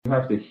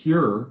have to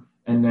hear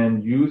and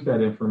then use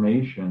that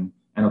information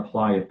and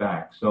apply it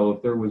back. So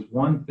if there was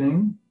one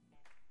thing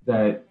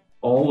that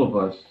all of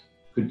us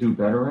could do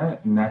better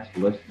at, and that's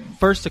listening.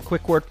 First, a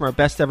quick word from our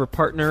best ever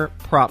partner,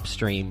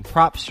 PropStream.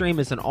 PropStream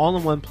is an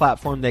all-in-one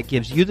platform that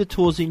gives you the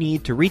tools you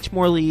need to reach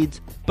more leads,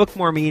 book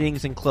more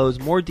meetings, and close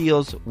more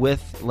deals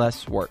with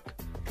less work.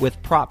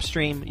 With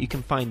PropStream, you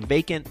can find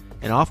vacant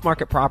and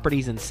off-market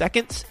properties in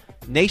seconds,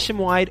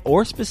 nationwide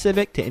or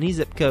specific to any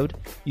zip code.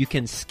 You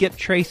can skip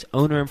trace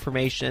owner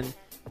information,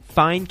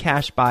 find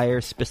cash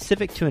buyers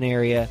specific to an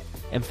area,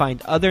 and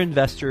find other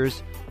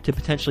investors to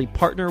potentially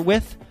partner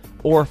with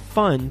or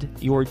fund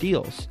your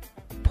deals.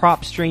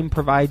 PropStream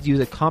provides you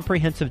the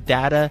comprehensive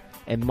data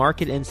and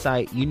market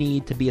insight you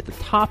need to be at the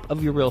top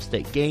of your real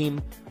estate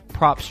game.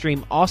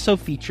 PropStream also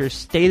features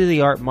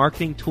state-of-the-art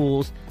marketing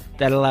tools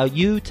that allow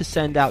you to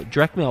send out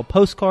direct mail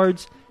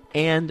postcards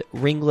and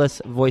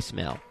ringless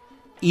voicemail.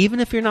 Even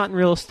if you're not in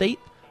real estate,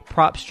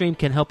 PropStream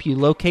can help you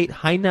locate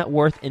high net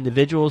worth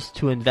individuals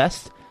to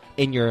invest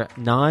in your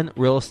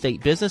non-real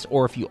estate business,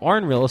 or if you are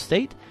in real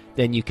estate,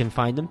 then you can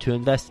find them to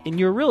invest in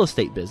your real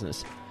estate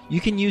business. You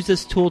can use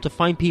this tool to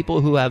find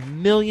people who have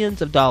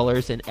millions of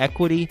dollars in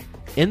equity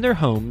in their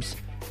homes,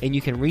 and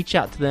you can reach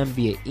out to them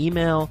via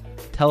email,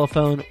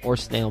 telephone, or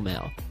snail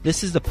mail.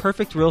 This is the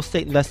perfect real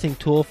estate investing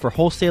tool for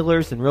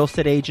wholesalers and real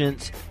estate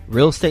agents,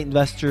 real estate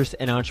investors,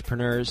 and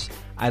entrepreneurs.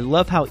 I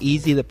love how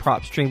easy the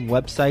PropStream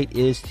website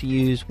is to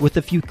use. With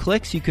a few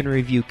clicks, you can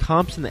review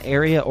comps in the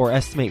area or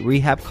estimate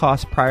rehab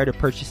costs prior to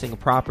purchasing a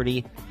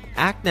property.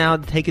 Act now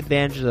to take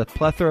advantage of the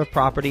plethora of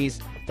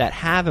properties that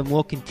have and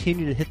will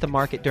continue to hit the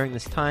market during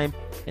this time.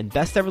 And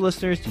best ever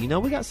listeners, do you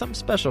know we got something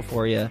special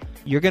for you?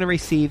 You're going to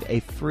receive a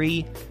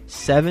free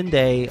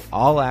 7-day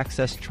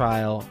all-access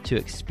trial to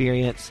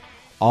experience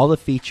all the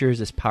features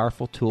this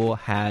powerful tool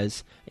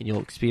has, and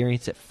you'll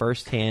experience it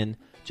firsthand.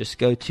 Just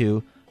go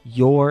to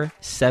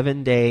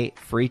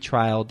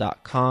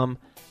your7dayfreetrial.com.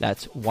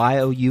 That's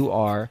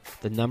YOUR,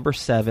 the number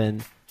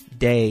 7,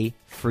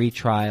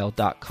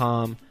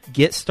 dayfreetrial.com.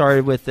 Get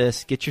started with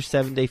this. Get your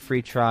 7-day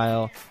free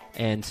trial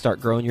and start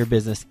growing your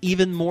business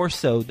even more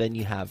so than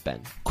you have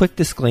been. Quick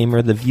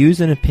disclaimer, the views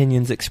and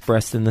opinions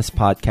expressed in this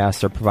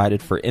podcast are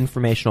provided for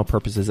informational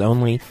purposes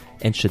only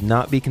and should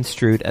not be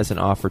construed as an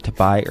offer to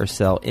buy or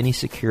sell any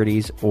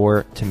securities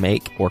or to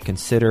make or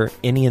consider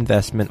any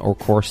investment or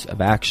course of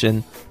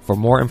action. For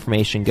more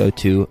information, go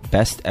to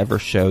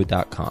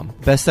bestevershow.com.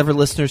 Best Ever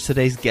listeners,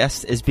 today's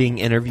guest is being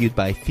interviewed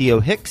by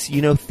Theo Hicks.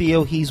 You know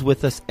Theo, he's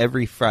with us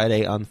every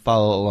Friday on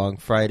Follow Along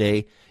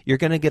Friday. You're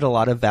going to get a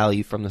lot of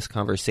value from this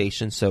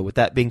conversation. So with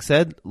that being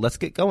said, let's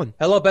get going.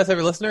 Hello, Best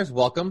Ever listeners.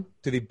 Welcome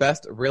to the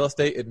Best Real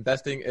Estate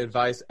Investing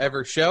Advice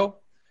Ever show.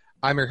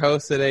 I'm your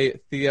host today,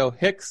 Theo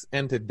Hicks,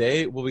 and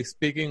today we'll be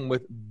speaking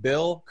with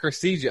Bill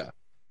Kurseja.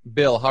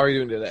 Bill, how are you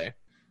doing today?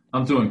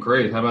 I'm doing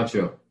great. How about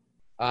you?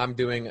 I'm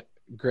doing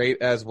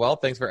great as well.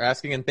 Thanks for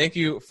asking, and thank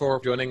you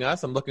for joining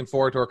us. I'm looking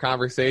forward to our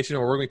conversation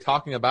where we're going to be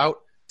talking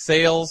about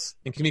sales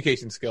and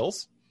communication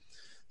skills.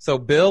 So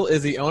Bill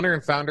is the owner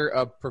and founder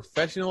of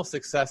Professional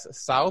Success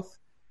South,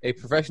 a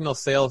professional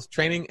sales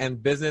training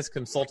and business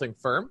consulting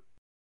firm.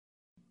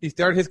 He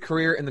started his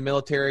career in the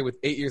military with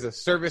 8 years of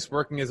service,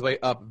 working his way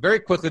up very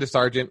quickly to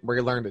sergeant, where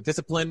he learned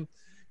discipline,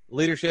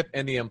 leadership,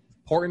 and the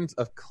importance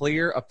of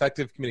clear,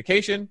 effective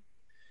communication.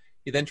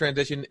 He then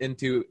transitioned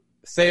into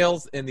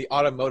sales in the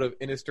automotive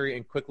industry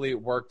and quickly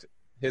worked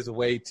his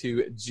way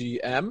to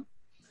GM.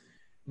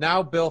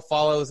 Now Bill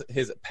follows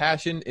his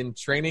passion in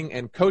training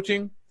and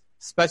coaching,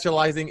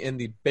 specializing in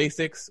the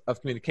basics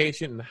of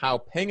communication and how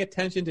paying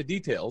attention to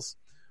details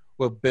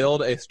will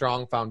build a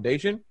strong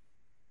foundation.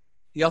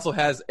 He also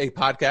has a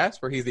podcast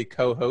where he's the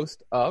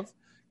co-host of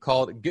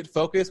called Get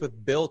Focused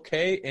with Bill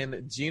K.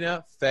 and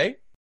Gina Fay.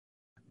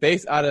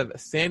 Based out of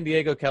San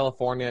Diego,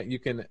 California, you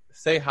can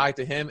say hi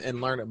to him and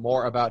learn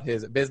more about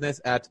his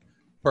business at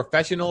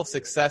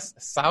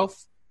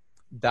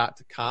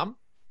professionalsuccesssouth.com.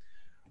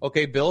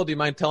 Okay, Bill, do you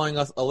mind telling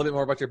us a little bit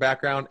more about your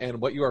background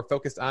and what you are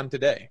focused on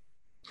today?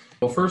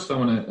 Well, first, I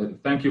want to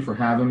thank you for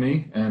having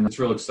me, and it's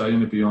real exciting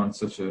to be on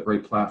such a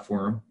great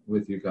platform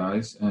with you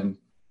guys. And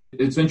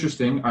it's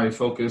interesting. I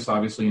focus,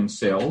 obviously, in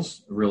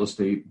sales, real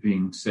estate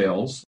being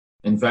sales,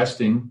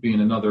 investing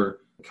being another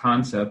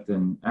concept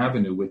and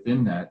avenue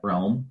within that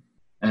realm.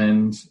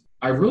 And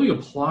I really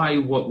apply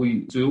what we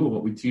do,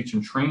 what we teach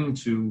and train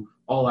to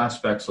all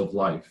aspects of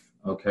life.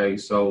 Okay,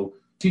 so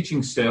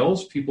teaching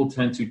sales, people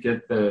tend to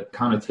get the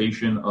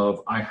connotation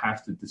of I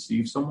have to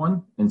deceive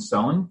someone in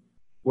selling,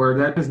 where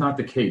that is not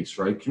the case,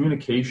 right?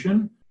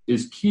 Communication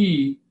is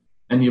key,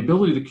 and the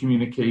ability to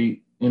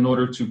communicate in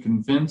order to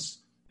convince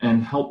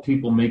and help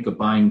people make a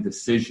buying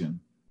decision,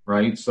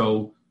 right?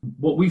 So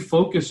what we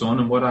focus on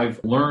and what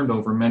I've learned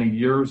over many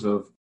years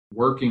of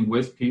working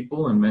with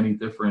people in many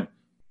different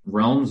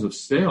realms of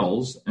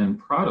sales and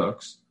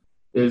products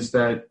is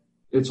that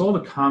it's all the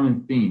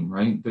common theme,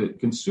 right? The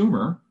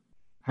consumer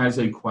has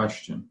a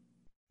question.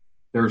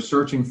 They're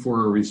searching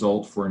for a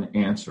result, for an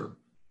answer.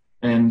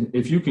 And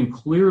if you can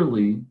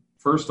clearly,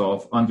 first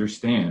off,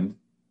 understand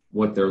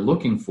what they're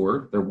looking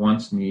for, their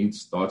wants,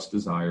 needs, thoughts,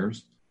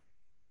 desires,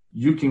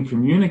 you can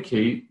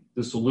communicate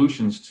the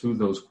solutions to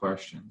those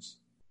questions,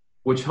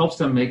 which helps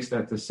them make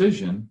that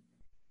decision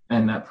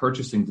and that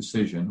purchasing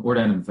decision or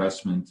that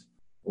investment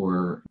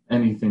or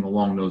anything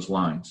along those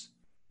lines.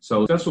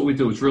 So that's what we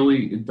do, is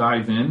really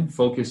dive in,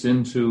 focus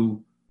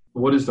into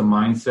what is the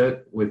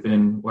mindset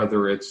within,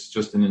 whether it's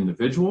just an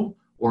individual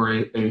or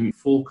a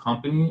full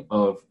company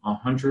of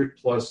 100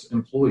 plus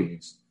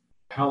employees.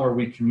 How are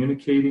we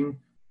communicating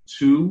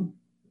to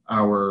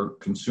our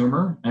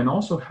consumer? And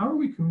also, how are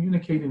we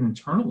communicating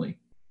internally?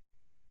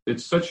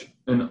 It's such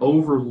an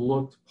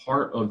overlooked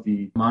part of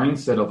the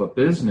mindset of a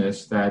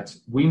business that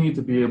we need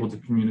to be able to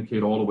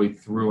communicate all the way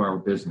through our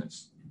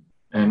business.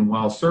 And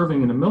while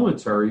serving in the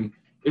military,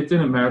 it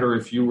didn't matter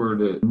if you were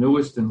the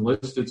newest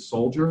enlisted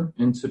soldier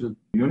into the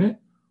unit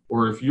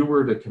or if you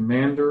were the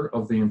commander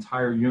of the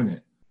entire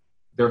unit.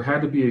 There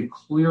had to be a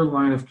clear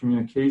line of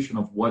communication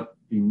of what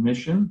the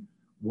mission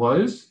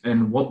was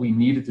and what we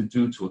needed to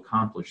do to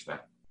accomplish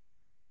that.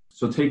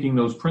 So taking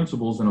those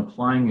principles and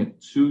applying it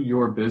to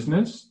your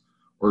business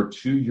or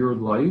to your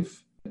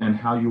life and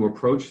how you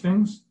approach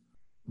things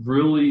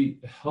really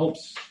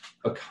helps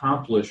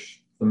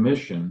accomplish the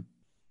mission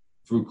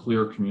through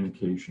clear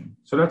communication.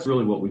 So that's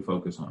really what we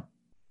focus on.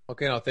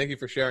 Okay, no, thank you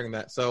for sharing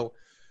that. So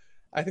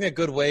I think a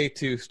good way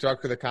to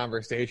structure the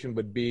conversation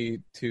would be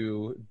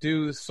to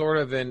do sort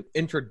of an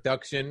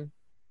introduction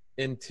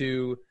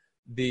into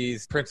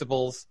these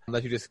principles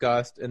that you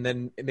discussed. And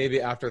then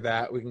maybe after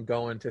that, we can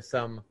go into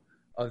some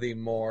of the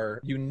more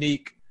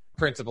unique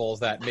principles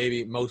that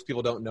maybe most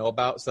people don't know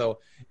about. So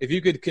if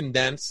you could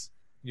condense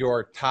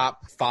your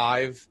top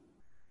 5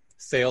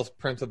 sales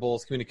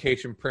principles,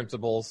 communication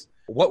principles,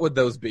 what would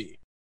those be?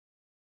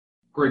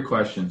 Great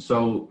question.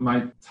 So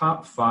my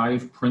top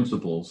 5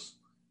 principles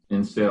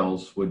in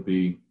sales would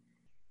be: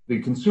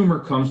 the consumer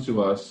comes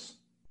to us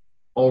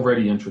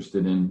already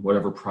interested in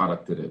whatever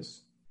product it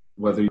is.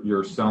 Whether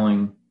you're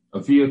selling a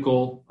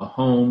vehicle, a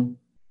home,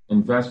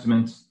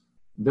 investments,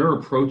 they're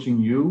approaching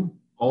you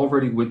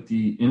already with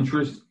the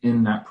interest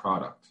in that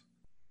product.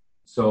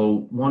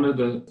 So one of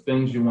the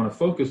things you want to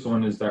focus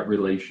on is that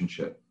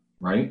relationship,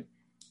 right?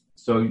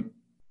 So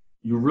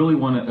you really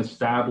want to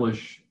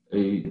establish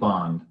a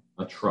bond,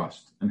 a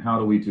trust. And how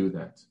do we do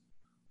that?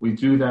 We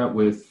do that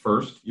with,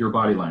 first, your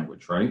body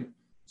language, right?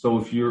 So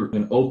if you're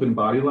an open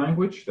body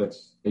language,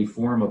 that's a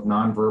form of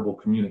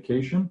nonverbal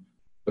communication,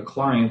 the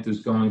client is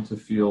going to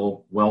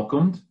feel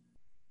welcomed.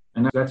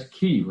 And that's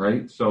key,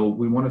 right? So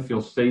we want to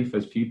feel safe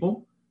as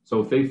people.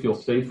 So if they feel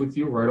safe with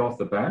you right off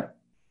the bat,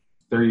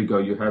 there you go.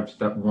 You have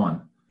step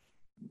 1.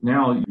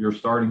 Now you're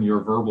starting your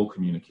verbal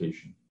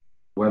communication,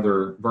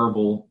 whether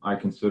verbal, I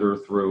consider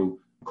through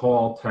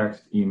call,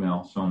 text,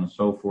 email, so on and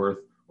so forth,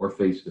 or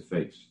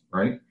face-to-face,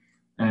 right?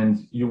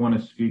 And you want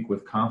to speak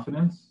with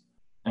confidence.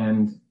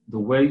 And the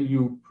way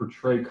you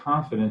portray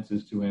confidence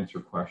is to answer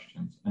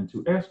questions and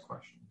to ask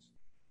questions.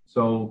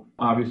 So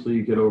obviously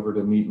you get over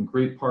the meet and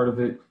greet part of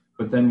it,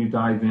 but then you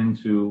dive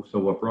into, so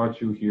what brought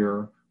you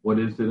here? What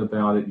is it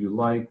about it you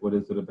like? What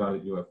is it about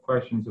it you have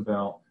questions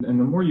about? And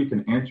the more you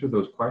can answer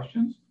those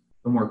questions,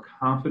 the more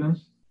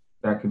confidence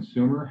that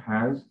consumer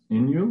has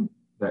in you,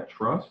 that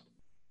trust.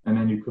 And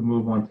then you can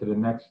move on to the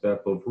next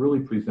step of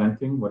really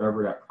presenting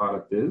whatever that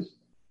product is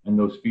and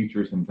those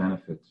features and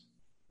benefits.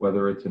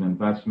 Whether it's an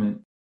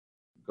investment,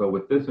 go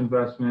with this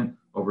investment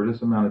over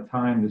this amount of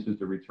time, this is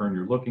the return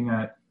you're looking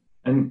at.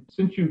 And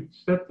since you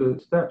set the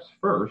steps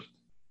first,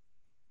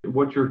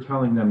 what you're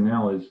telling them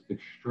now is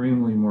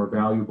extremely more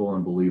valuable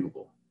and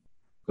believable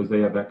because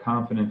they have that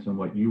confidence in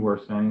what you are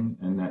saying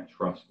and that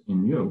trust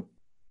in you.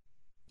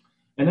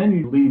 And then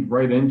you lead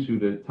right into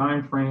the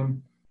time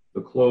frame,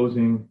 the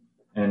closing,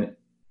 and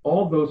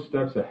all those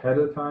steps ahead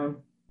of time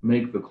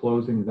make the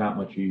closing that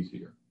much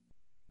easier.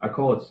 I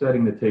call it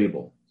setting the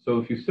table. So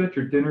if you set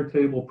your dinner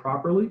table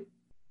properly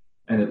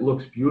and it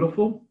looks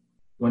beautiful,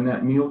 when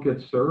that meal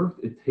gets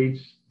served, it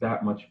tastes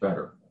that much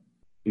better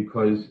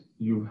because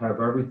you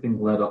have everything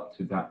led up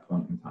to that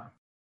point in time.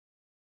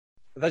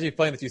 It's actually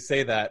funny that you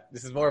say that.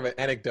 This is more of an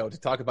anecdote to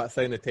talk about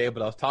setting the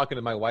table. I was talking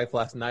to my wife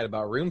last night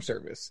about room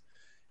service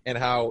and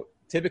how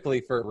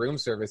typically for room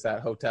service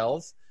at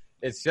hotels,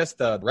 it's just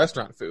the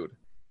restaurant food.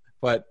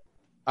 But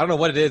I don't know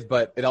what it is,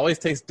 but it always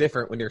tastes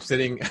different when you're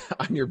sitting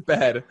on your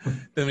bed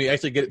than when you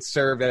actually get it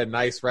served at a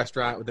nice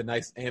restaurant with the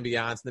nice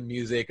ambiance, the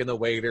music, and the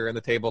waiter, and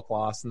the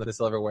tablecloths, and the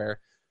silverware.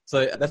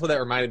 So that's what that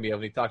reminded me of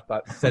when you talked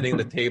about setting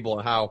the table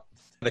and how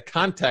the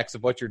context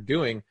of what you're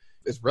doing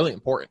is really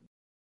important.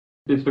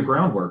 It's the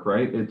groundwork,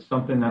 right? It's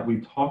something that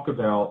we talk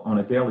about on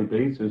a daily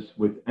basis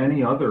with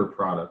any other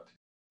product.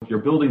 If you're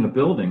building a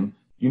building,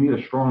 you need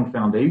a strong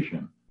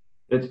foundation.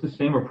 It's the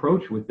same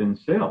approach within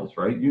sales,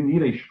 right? You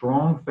need a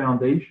strong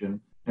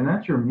foundation, and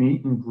that's your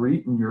meet and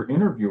greet and your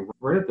interview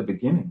right at the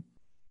beginning.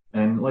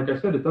 And like I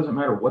said, it doesn't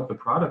matter what the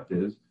product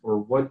is or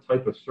what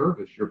type of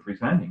service you're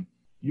presenting.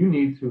 You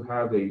need to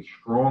have a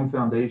strong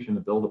foundation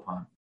to build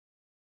upon.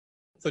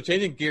 So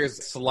changing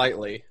gears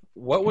slightly,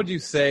 what would you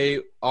say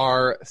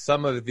are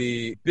some of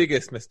the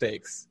biggest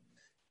mistakes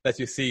that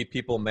you see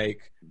people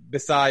make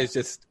besides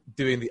just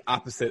doing the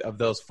opposite of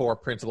those 4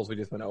 principles we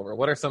just went over?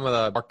 What are some of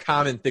the more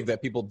common things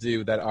that people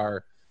do that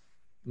are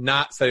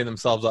not setting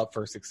themselves up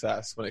for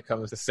success when it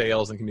comes to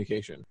sales and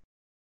communication?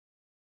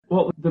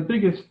 Well, the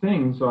biggest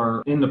things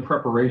are in the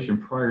preparation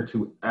prior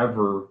to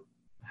ever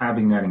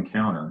having that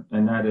encounter,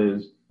 and that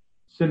is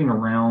sitting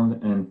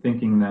around and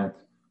thinking that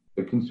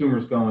the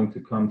consumer's going to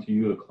come to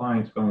you, the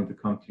client's going to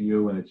come to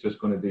you, and it's just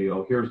going to be,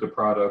 oh, here's the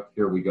product,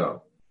 here we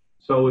go.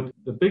 So it's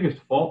the biggest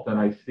fault that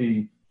I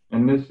see,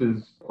 and this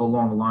is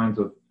along the lines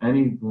of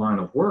any line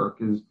of work,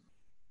 is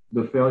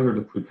the failure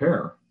to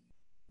prepare.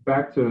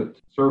 Back to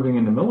serving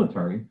in the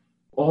military,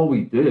 all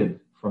we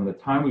did from the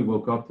time we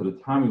woke up to the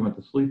time we went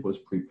to sleep was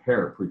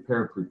prepare.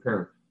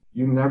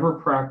 You never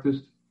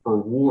practiced for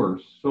war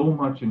so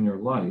much in your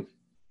life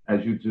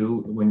as you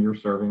do when you're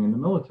serving in the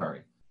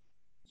military.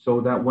 So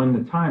that when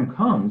the time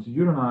comes,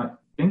 you're not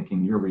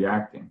thinking, you're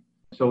reacting.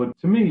 So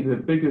to me, the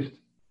biggest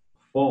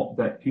fault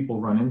that people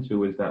run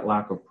into is that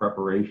lack of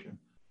preparation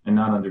and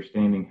not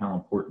understanding how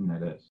important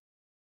that is.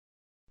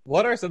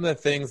 What are some of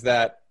the things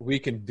that we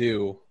can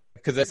do?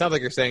 Because it sounds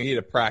like you're saying you need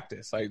to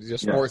practice, like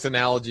just sports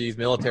analogies,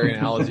 military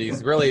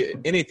analogies, really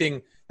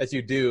anything that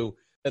you do,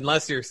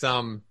 unless you're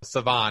some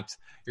savant,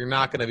 you're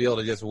not going to be able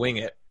to just wing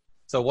it.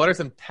 So what are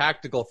some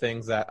tactical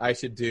things that I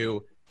should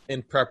do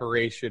in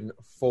preparation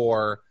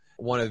for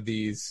one of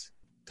these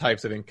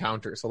types of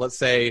encounters? So let's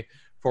say,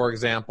 for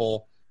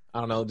example, I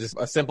don't know, just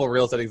a simple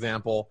real estate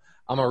example.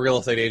 I'm a real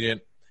estate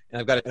agent, and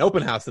I've got an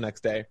open house the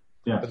next day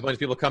with a bunch of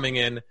people coming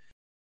in.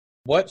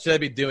 What should I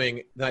be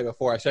doing the night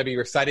before? Should I be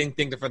reciting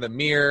things in front of the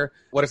mirror?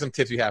 What are some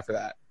tips you have for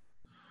that?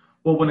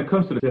 Well, when it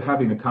comes to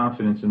having the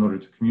confidence in order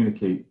to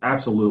communicate,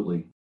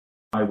 absolutely.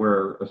 I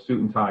wear a suit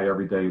and tie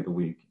every day of the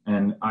week,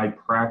 and I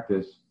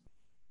practice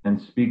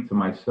and speak to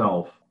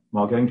myself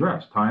while getting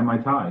dressed, tying my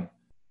tie.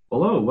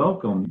 Hello,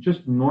 welcome.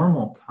 Just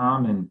normal,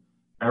 common,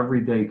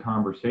 everyday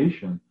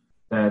conversation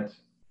that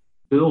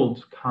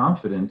builds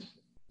confidence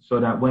so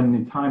that when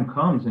the time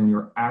comes and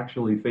you're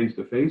actually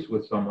face-to-face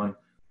with someone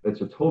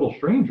that's a total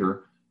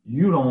stranger,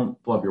 you don't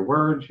flub your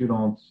words, you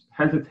don't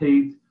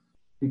hesitate,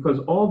 because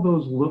all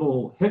those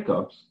little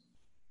hiccups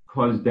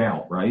cause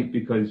doubt, right?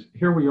 Because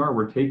here we are,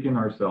 we're taking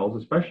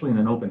ourselves, especially in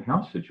an open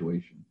house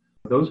situation.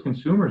 Those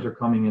consumers are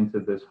coming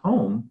into this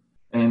home,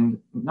 and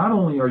not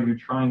only are you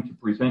trying to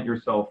present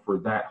yourself for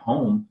that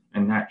home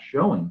and that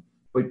showing,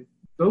 but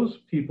those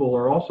people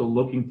are also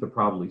looking to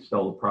probably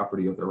sell a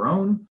property of their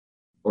own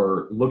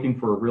or looking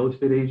for a real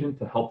estate agent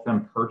to help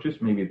them purchase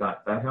maybe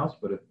not that house,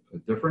 but a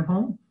different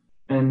home.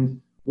 And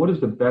what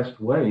is the best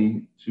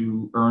way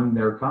to earn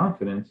their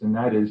confidence? And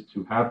that is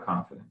to have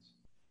confidence.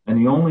 And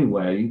the only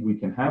way we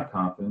can have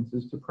confidence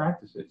is to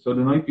practice it. So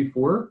the night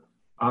before,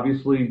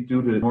 obviously,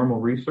 do the normal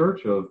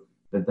research of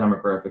the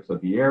demographics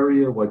of the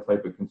area, what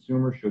type of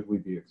consumer should we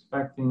be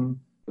expecting,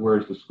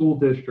 where's the school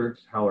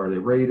districts, how are they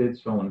rated,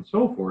 so on and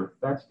so forth.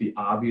 That's the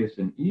obvious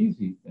and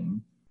easy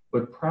thing.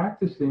 But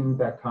practicing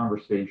that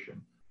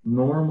conversation,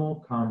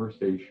 normal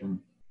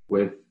conversation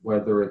with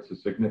whether it's a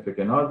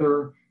significant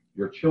other,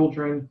 your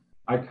children,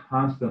 I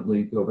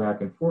constantly go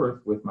back and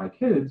forth with my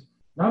kids,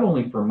 not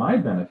only for my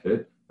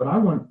benefit, but I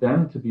want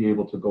them to be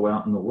able to go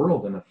out in the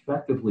world and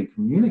effectively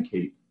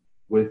communicate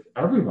with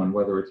everyone,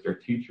 whether it's their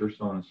teacher,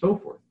 so on and so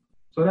forth.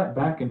 So that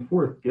back and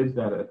forth gives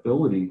that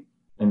ability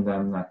and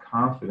them that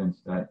confidence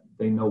that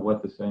they know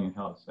what to say and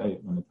how to say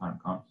it when the time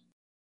comes.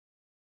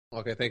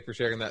 Okay, thanks for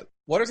sharing that.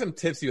 What are some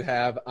tips you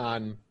have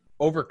on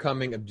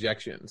overcoming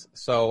objections?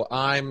 So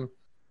I'm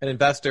an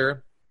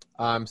investor.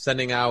 I'm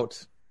sending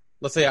out,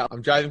 let's say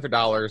I'm driving for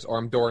dollars or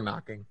I'm door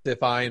knocking to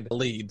find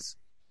leads.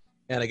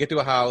 And I get to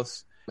a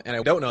house and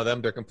I don't know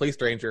them. They're a complete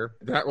stranger.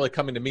 They're not really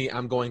coming to me.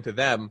 I'm going to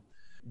them.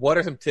 What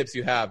are some tips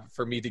you have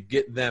for me to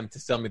get them to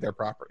sell me their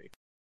property?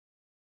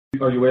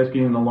 Are you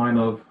asking in the line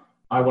of,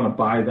 I want to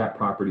buy that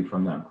property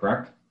from them,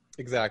 correct?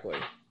 Exactly.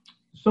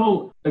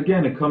 So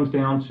again, it comes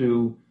down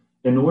to,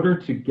 in order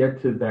to get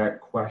to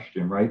that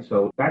question, right?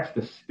 So that's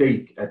the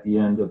steak at the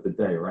end of the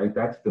day, right?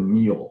 That's the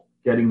meal,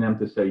 getting them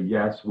to say,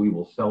 yes, we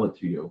will sell it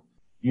to you.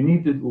 You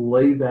need to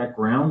lay that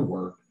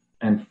groundwork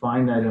and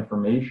find that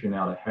information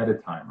out ahead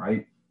of time,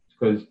 right?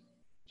 Because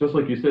just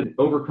like you said,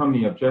 overcome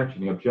the objection.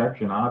 The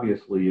objection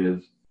obviously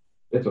is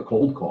it's a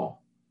cold call.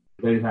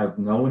 They have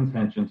no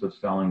intentions of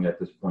selling at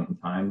this point in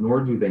time,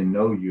 nor do they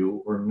know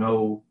you or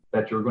know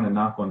that you're going to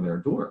knock on their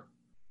door.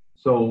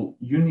 So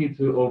you need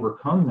to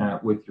overcome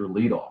that with your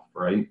leadoff,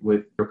 right?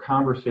 With your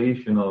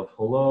conversation of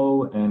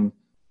hello. And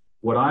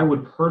what I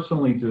would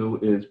personally do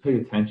is pay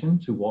attention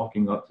to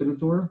walking up to the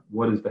door.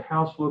 What does the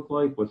house look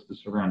like? What's the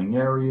surrounding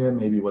area?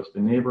 Maybe what's the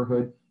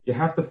neighborhood? You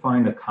have to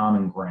find a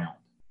common ground.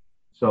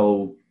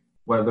 So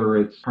whether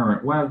it's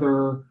current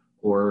weather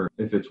or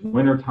if it's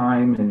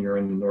wintertime and you're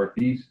in the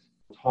Northeast,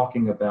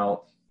 talking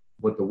about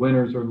what the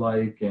winters are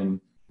like and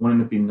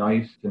wouldn't it be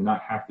nice to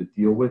not have to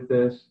deal with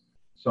this,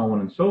 so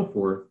on and so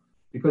forth.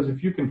 Because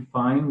if you can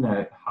find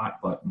that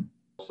hot button,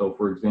 so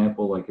for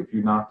example, like if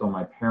you knocked on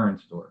my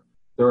parents' door,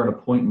 they're at a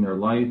point in their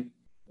life,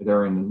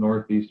 they're in the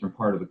northeastern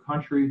part of the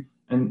country,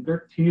 And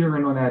they're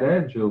teetering on that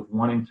edge of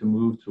wanting to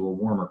move to a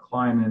warmer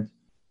climate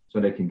so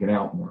they can get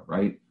out more,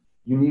 right?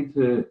 You need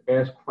to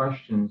ask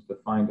questions to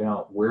find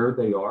out where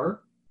they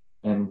are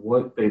and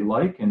what they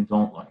like and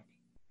don't like.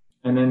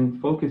 And then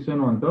focus in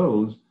on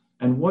those.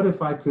 And what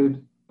if I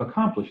could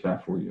accomplish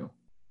that for you?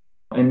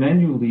 And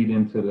then you lead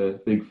into the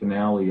big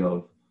finale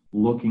of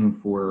looking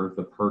for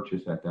the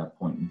purchase at that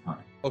point in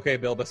time. Okay,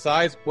 Bill,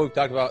 besides what we've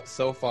talked about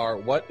so far,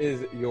 what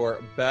is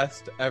your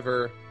best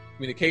ever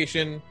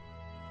communication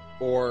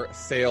or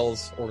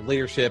sales or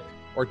leadership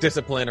or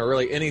discipline or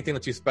really anything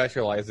that you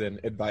specialize in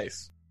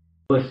advice?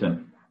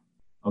 Listen,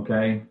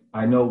 okay?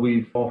 I know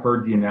we've all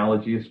heard the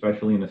analogy,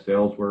 especially in the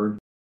sales word.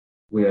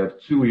 We have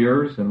 2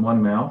 ears and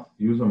 1 mouth.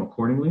 Use them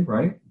accordingly,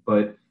 right?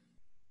 But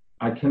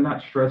I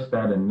cannot stress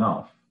that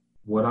enough.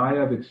 What I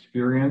have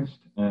experienced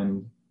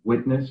and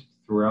witnessed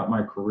throughout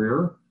my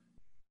career,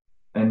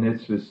 and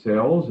this is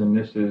sales, and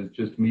this is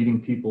just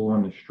meeting people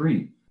on the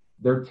street,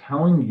 they're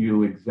telling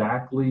you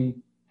exactly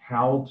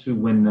how to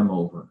win them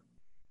over.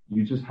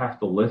 You just have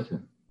to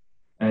listen.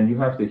 And you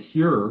have to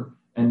hear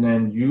and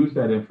then use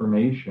that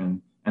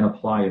information and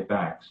apply it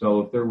back. So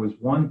if there was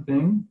one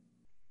thing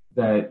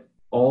that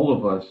all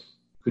of us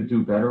could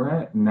do better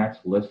at, and that's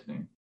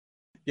listening.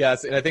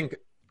 Yes, and I think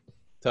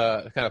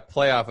to kind of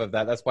play off of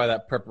that, that's why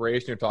that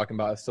preparation you're talking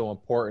about is so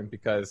important,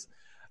 because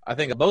I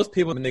think most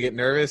people, when they get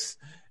nervous,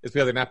 is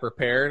because they're not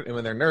prepared. And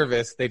when they're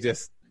nervous, they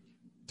just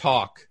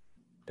talk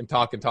and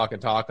talk and talk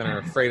and talk and are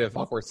afraid of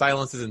awkward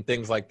silences and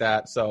things like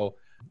that. So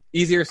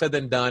easier said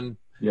than done.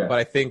 Yeah. But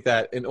I think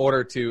that in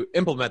order to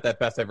implement that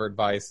best ever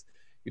advice,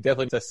 you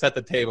definitely need to set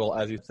the table,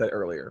 as you said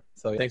earlier.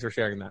 So thanks for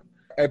sharing that.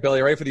 All right,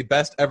 Billy, ready for the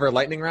best ever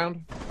lightning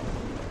round?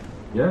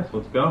 Yes,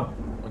 let's go.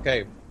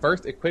 Okay,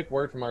 first, a quick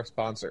word from our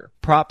sponsor.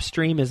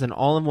 PropStream is an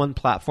all-in-one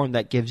platform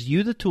that gives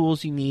you the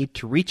tools you need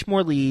to reach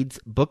more leads,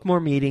 book more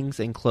meetings,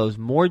 and close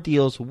more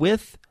deals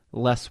with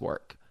less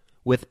work.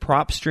 With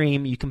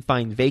PropStream, you can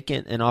find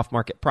vacant and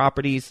off-market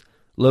properties,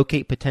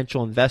 locate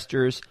potential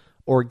investors,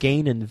 or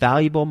gain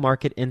invaluable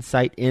market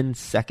insight in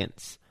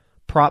seconds.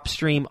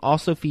 PropStream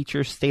also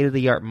features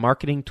state-of-the-art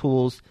marketing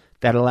tools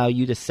that allow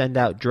you to send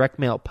out direct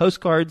mail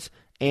postcards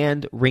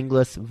and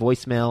ringless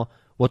voicemail,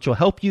 which will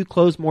help you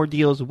close more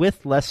deals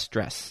with less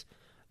stress.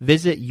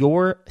 Visit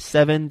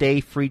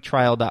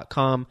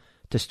your7dayfreetrial.com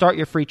to start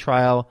your free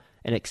trial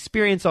and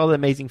experience all the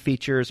amazing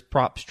features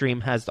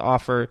PropStream has to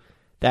offer.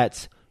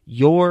 That's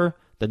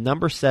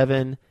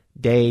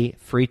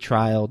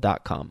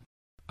your7dayfreetrial.com.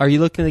 Are you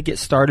looking to get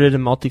started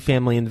in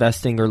multifamily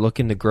investing or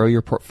looking to grow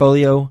your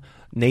portfolio?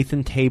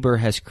 Nathan Tabor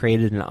has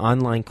created an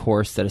online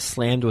course that is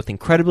slammed with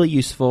incredibly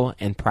useful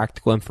and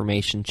practical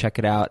information. Check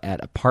it out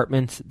at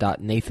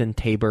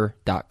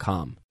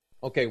apartments.nathantabor.com.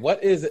 Okay,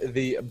 what is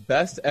the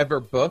best ever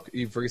book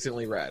you've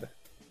recently read?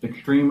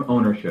 Extreme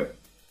Ownership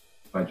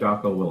by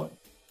Jocko Willink.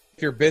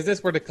 If your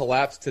business were to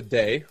collapse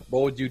today,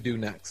 what would you do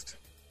next?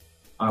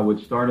 I would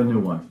start a new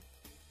one.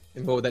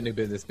 And what would that new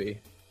business be?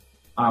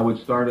 I would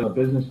start a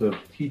business of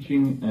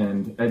teaching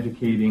and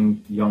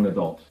educating young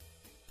adults.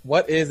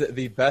 What is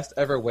the best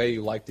ever way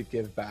you like to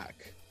give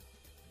back?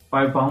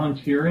 By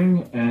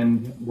volunteering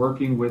and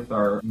working with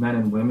our men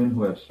and women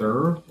who have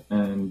served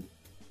and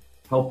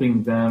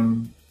helping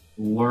them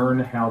learn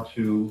how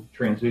to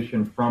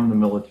transition from the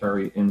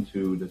military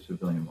into the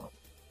civilian world.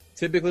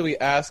 Typically, we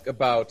ask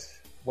about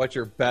what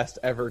your best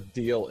ever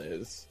deal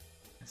is.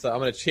 So I'm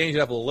going to change it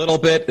up a little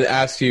bit and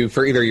ask you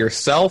for either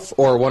yourself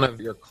or one of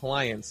your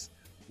clients,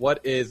 what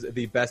is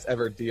the best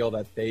ever deal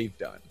that they've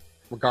done,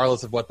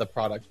 regardless of what the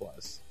product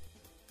was?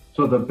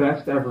 So the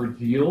best ever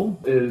deal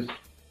is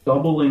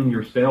doubling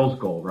your sales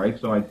goal, right?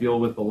 So I deal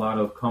with a lot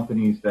of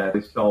companies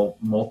that sell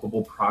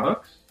multiple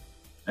products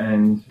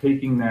and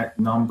taking that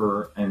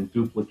number and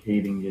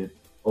duplicating it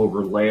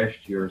over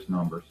last year's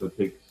number. So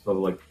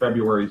like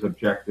February's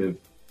objective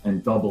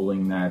and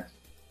doubling that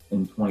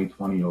in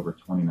 2020 over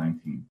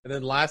 2019. And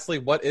then lastly,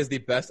 what is the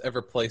best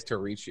ever place to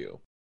reach you?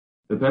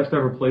 The best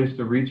ever place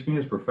to reach me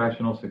is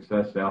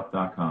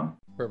professionalsuccesssouth.com.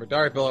 Perfect.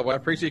 All right, Bill, I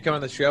appreciate you coming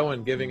on the show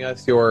and giving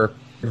us your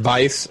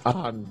advice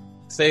on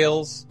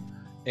sales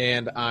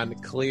and on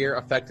clear,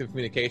 effective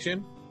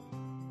communication.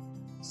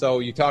 So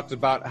you talked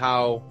about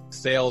how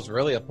sales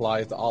really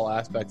applies to all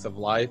aspects of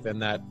life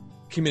and that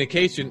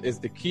communication is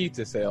the key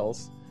to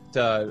sales,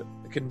 to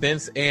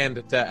convince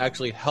and to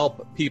actually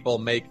help people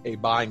make a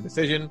buying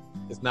decision.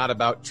 It's not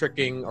about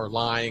tricking or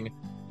lying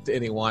to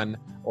anyone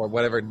or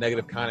whatever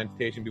negative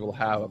connotation people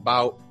have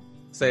about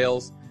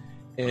sales.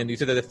 And you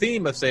said that the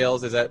theme of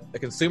sales is that the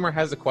consumer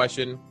has a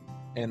question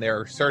and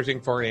they're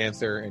searching for an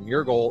answer, and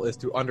your goal is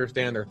to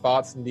understand their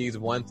thoughts, needs,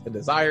 wants, and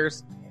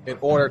desires in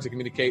order to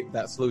communicate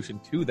that solution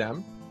to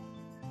them.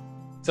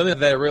 Something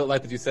that I really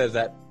like that you said is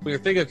that when you're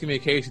thinking of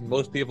communication,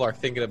 most people are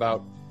thinking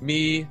about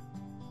me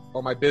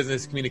or my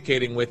business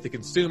communicating with the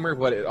consumer,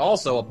 but it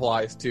also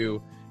applies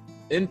to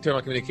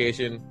internal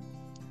communication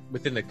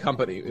within the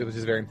company, which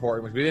is very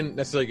important, which we didn't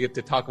necessarily get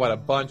to talk about a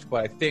bunch,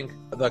 but I think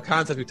the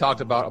concepts we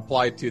talked about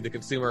applied to the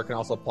consumer can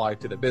also apply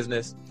to the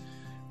business.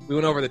 We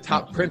went over the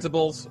top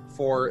principles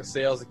for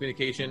sales and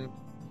communication.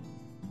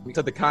 We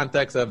said the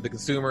context of the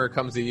consumer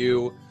comes to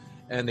you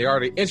and they're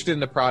already interested in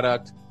the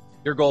product.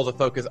 Your goal is to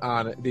focus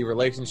on the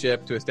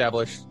relationship to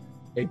establish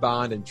a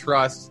bond and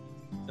trust.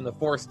 And the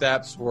 4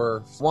 steps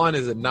were, 1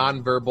 is a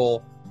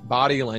nonverbal body language.